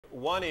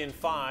1 in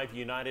 5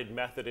 United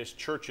Methodist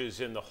churches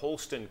in the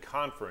Holston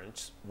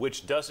Conference,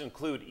 which does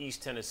include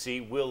East Tennessee,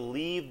 will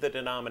leave the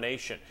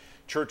denomination.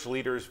 Church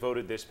leaders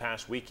voted this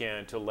past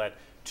weekend to let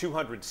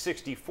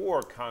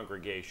 264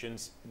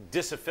 congregations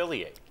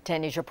disaffiliate.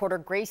 10 News reporter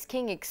Grace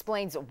King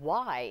explains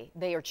why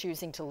they are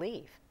choosing to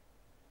leave.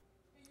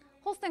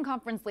 Holston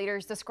Conference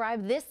leaders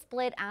describe this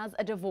split as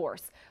a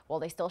divorce.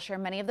 While they still share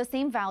many of the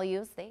same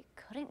values, they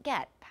couldn't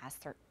get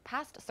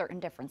past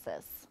certain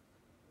differences.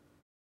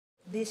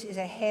 This is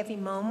a heavy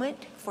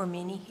moment for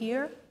many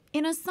here.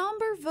 In a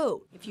somber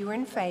vote, If you are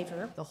in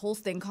favor, the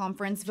Holston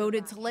Conference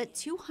voted to let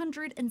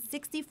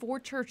 264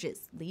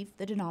 churches leave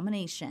the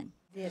denomination.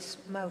 this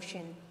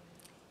motion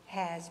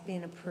has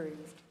been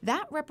approved.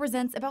 That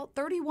represents about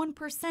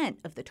 31%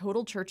 of the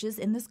total churches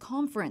in this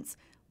conference,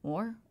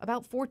 or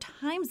about 4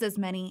 times as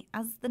many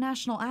as the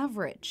national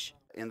average.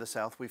 In the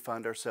South, we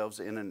find ourselves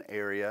in an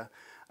area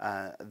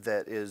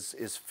that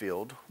is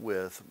filled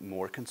with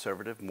more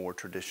conservative, more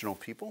traditional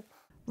people.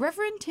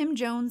 Reverend Tim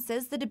Jones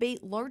says the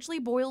debate largely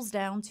boils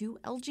down to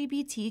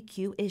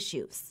LGBTQ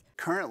issues.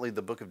 Currently,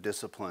 the Book of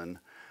Discipline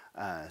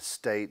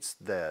states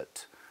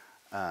that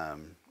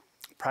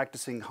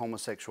practicing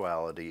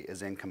homosexuality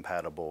is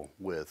incompatible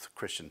with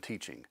Christian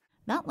teaching.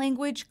 That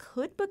language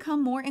could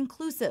become more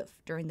inclusive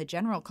during the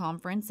General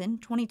Conference in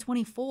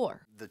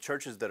 2024. The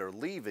churches that are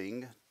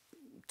leaving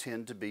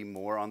tend to be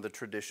more on the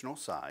traditional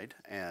side,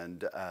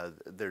 and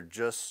they're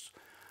just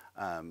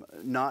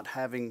not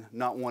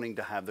wanting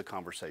to have the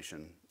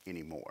conversation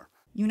anymore.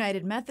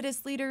 United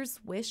Methodist leaders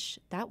wish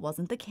that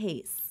wasn't the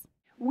case.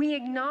 We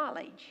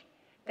acknowledge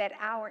that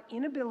our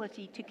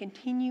inability to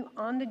continue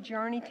on the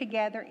journey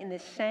together in the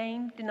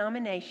same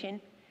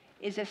denomination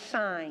is a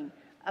sign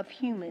of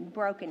human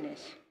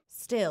brokenness.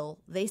 Still,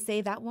 they say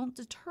that won't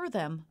deter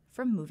them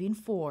from moving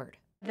forward.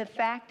 The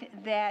fact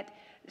that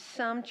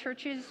some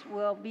churches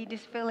will be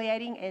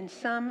disaffiliating and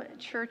some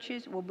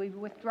churches will be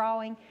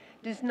withdrawing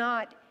does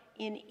not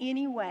in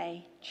any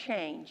way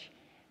change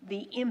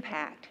the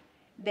impact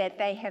that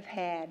they have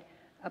had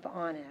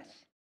upon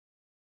us.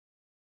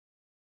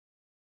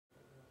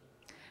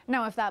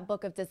 Now, if that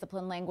Book of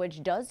Discipline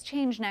language does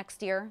change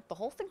next year, the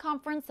Holston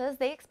Conference says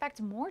they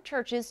expect more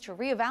churches to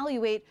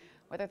reevaluate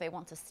whether they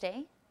want to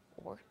stay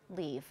or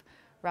leave.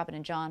 Robin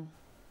and John.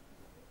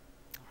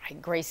 All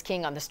right, Grace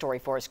King on the story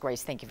for us.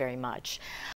 Grace, thank you very much.